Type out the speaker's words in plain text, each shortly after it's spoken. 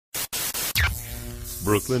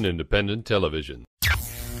Brooklyn Independent Television.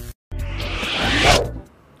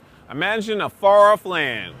 Imagine a far-off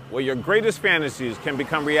land where your greatest fantasies can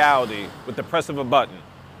become reality with the press of a button.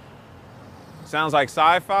 Sounds like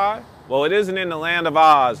sci-fi? Well, it isn't in the land of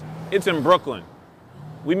Oz. It's in Brooklyn.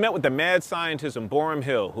 We met with the mad scientist in Boerum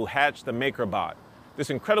Hill who hatched the Makerbot, this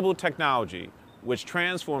incredible technology which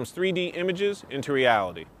transforms 3D images into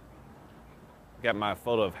reality. Got my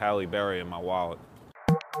photo of Halle Berry in my wallet.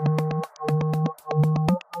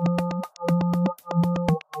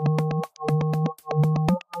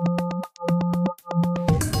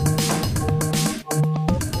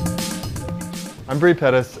 I'm Bree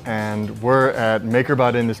Pettis, and we're at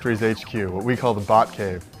Makerbot Industries HQ, what we call the Bot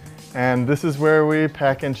Cave. And this is where we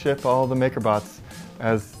pack and ship all the Makerbots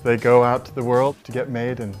as they go out to the world to get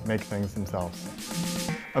made and make things themselves.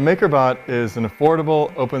 A Makerbot is an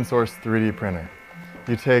affordable open source 3D printer.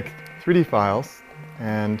 You take 3D files,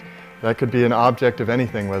 and that could be an object of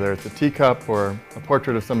anything, whether it's a teacup or a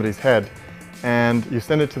portrait of somebody's head, and you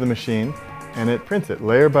send it to the machine, and it prints it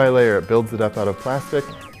layer by layer. It builds it up out of plastic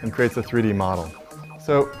and creates a 3D model.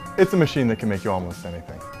 So it's a machine that can make you almost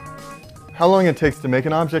anything. How long it takes to make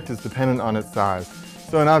an object is dependent on its size.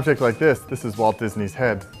 So an object like this is Walt Disney's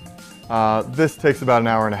head. This takes about an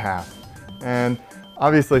hour and a half. And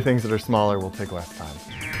obviously things that are smaller will take less time.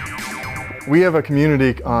 We have a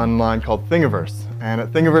community online called Thingiverse. And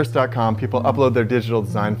at thingiverse.com, people upload their digital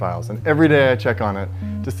design files. And every day I check on it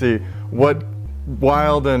to see what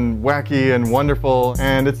wild and wacky and wonderful.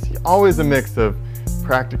 And it's always a mix of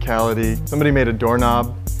practicality. Somebody made a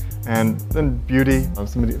doorknob, and then beauty.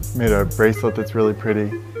 Somebody made a bracelet that's really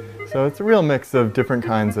pretty. So it's a real mix of different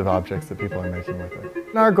kinds of objects that people are making with it.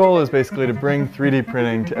 And our goal is basically to bring 3D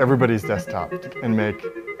printing to everybody's desktop and make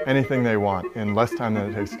anything they want in less time than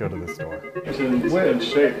it takes to go to the store.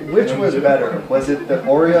 Which was better? Was it the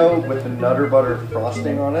Oreo with the Nutter Butter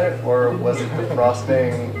frosting on it, or was it the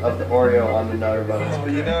frosting of the Oreo on the Nutter Butter?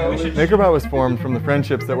 Makerbot was formed from the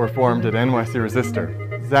friendships that were formed at NYC Resistor.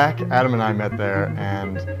 Zach, Adam, and I met there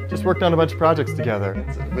and just worked on a bunch of projects together.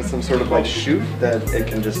 With some sort of like chute that it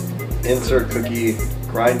can just insert cookie,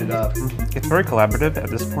 grind it up. It's very collaborative at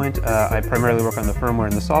this point. I primarily work on the firmware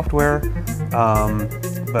and the software.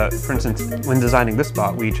 But for instance, when designing this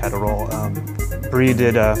bot, we each had a role. Bree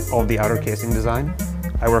did all of the outer casing design.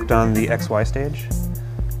 I worked on the XY stage.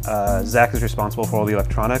 Zach is responsible for all the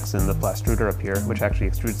electronics and the plastruder up here, which actually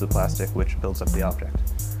extrudes the plastic, which builds up the object.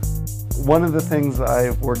 One of the things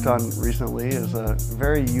I've worked on recently is a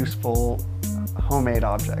very useful homemade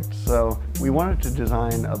object. So we wanted to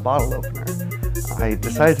design a bottle opener. I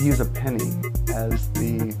decided to use a penny as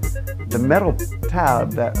the metal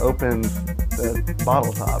tab that opens the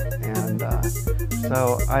bottle top. And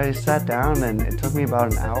so I sat down, and it took me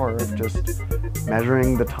about an hour of just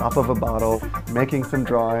measuring the top of a bottle, making some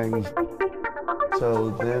drawings.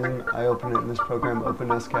 So then I open it in this program,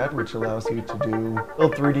 OpenSCAD, which allows you to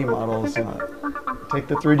build 3D models. Take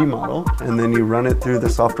the 3D model, and then you run it through the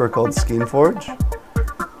software called SceneForge,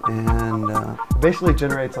 and it basically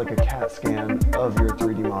generates like a CAT scan of your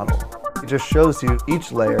 3D model. It just shows you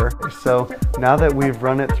each layer. So now that we've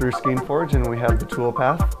run it through SceneForge and we have the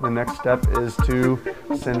toolpath, the next step is to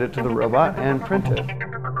send it to the robot and print it.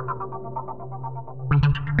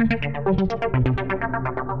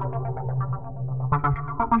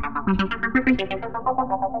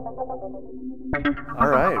 All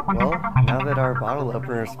right, well, now that our bottle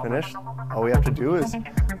opener is finished, all we have to do is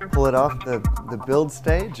pull it off the build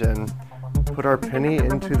stage and put our penny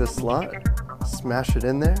into the slot, smash it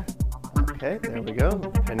in there. Okay, there we go,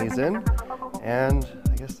 penny's in. And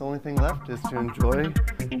I guess the only thing left is to enjoy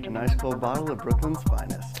a nice cold bottle of Brooklyn's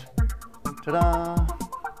finest. Ta-da!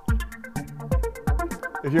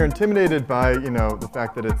 If you're intimidated by, the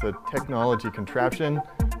fact that it's a technology contraption,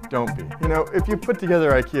 don't be. If you put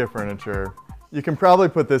together IKEA furniture, you can probably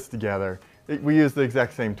put this together. We use the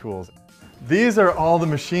exact same tools. These are all the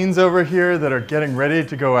machines over here that are getting ready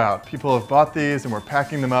to go out. People have bought these and we're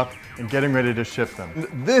packing them up and getting ready to ship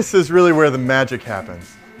them. This is really where the magic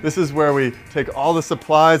happens. This is where we take all the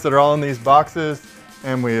supplies that are all in these boxes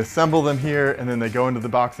and we assemble them here, and then they go into the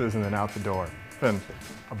boxes and then out the door. And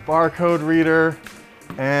a barcode reader,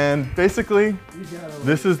 and basically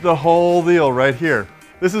this is the whole deal right here.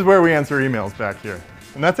 This is where we answer emails back here.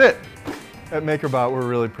 And that's it. At Makerbot, we're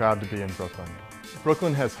really proud to be in Brooklyn.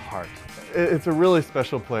 Brooklyn has heart. It's a really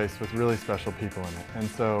special place with really special people in it. And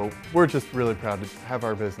so we're just really proud to have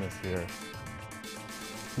our business here.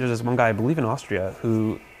 There's this one guy, I believe in Austria,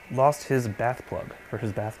 who lost his bath plug for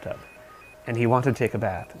his bathtub. And he wanted to take a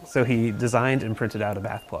bath. So he designed and printed out a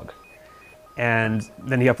bath plug. And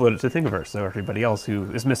then he uploaded it to Thingiverse, so everybody else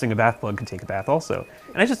who is missing a bath plug can take a bath also.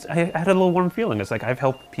 And I had a little warm feeling. It's like, I've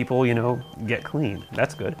helped people, you know, get clean.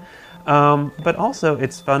 That's good. But also,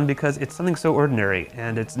 it's fun because it's something so ordinary,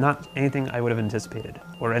 and it's not anything I would have anticipated,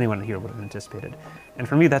 or anyone here would have anticipated. And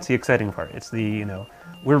for me, that's the exciting part. It's the, you know,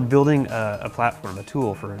 we're building a platform, a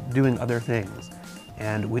tool for doing other things,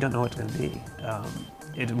 and we don't know what it's going to be.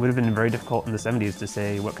 It would have been very difficult in the 70s to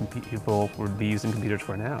say what people would be using computers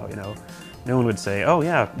for now, you know. No one would say, oh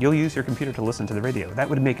yeah, you'll use your computer to listen to the radio. That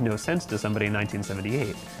would make no sense to somebody in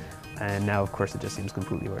 1978. And now, of course, it just seems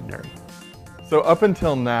completely ordinary. So up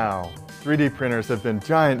until now, 3D printers have been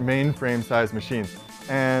giant mainframe-sized machines.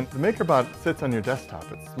 And the Makerbot sits on your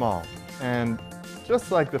desktop. It's small. And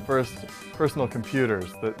just like the first personal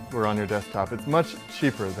computers that were on your desktop, it's much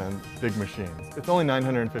cheaper than big machines. It's only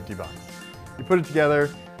 $950. You put it together,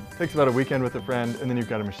 it takes about a weekend with a friend, and then you've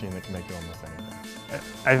got a machine that can make you almost anything.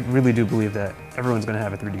 I really do believe that everyone's going to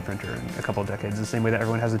have a 3D printer in a couple of decades, the same way that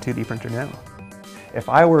everyone has a 2D printer now. If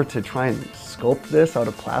I were to try and sculpt this out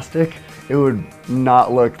of plastic, it would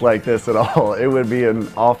not look like this at all. It would be an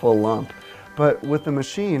awful lump. But with the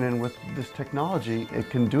machine and with this technology, it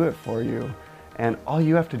can do it for you. And all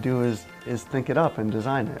you have to do is think it up and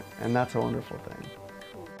design it. And that's a wonderful thing.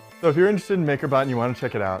 So if you're interested in Makerbot and you want to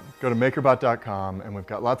check it out, go to makerbot.com, and we've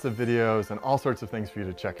got lots of videos and all sorts of things for you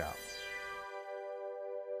to check out.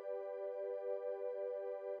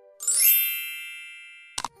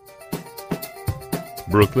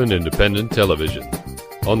 Brooklyn Independent Television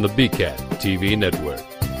on the BCAT TV network.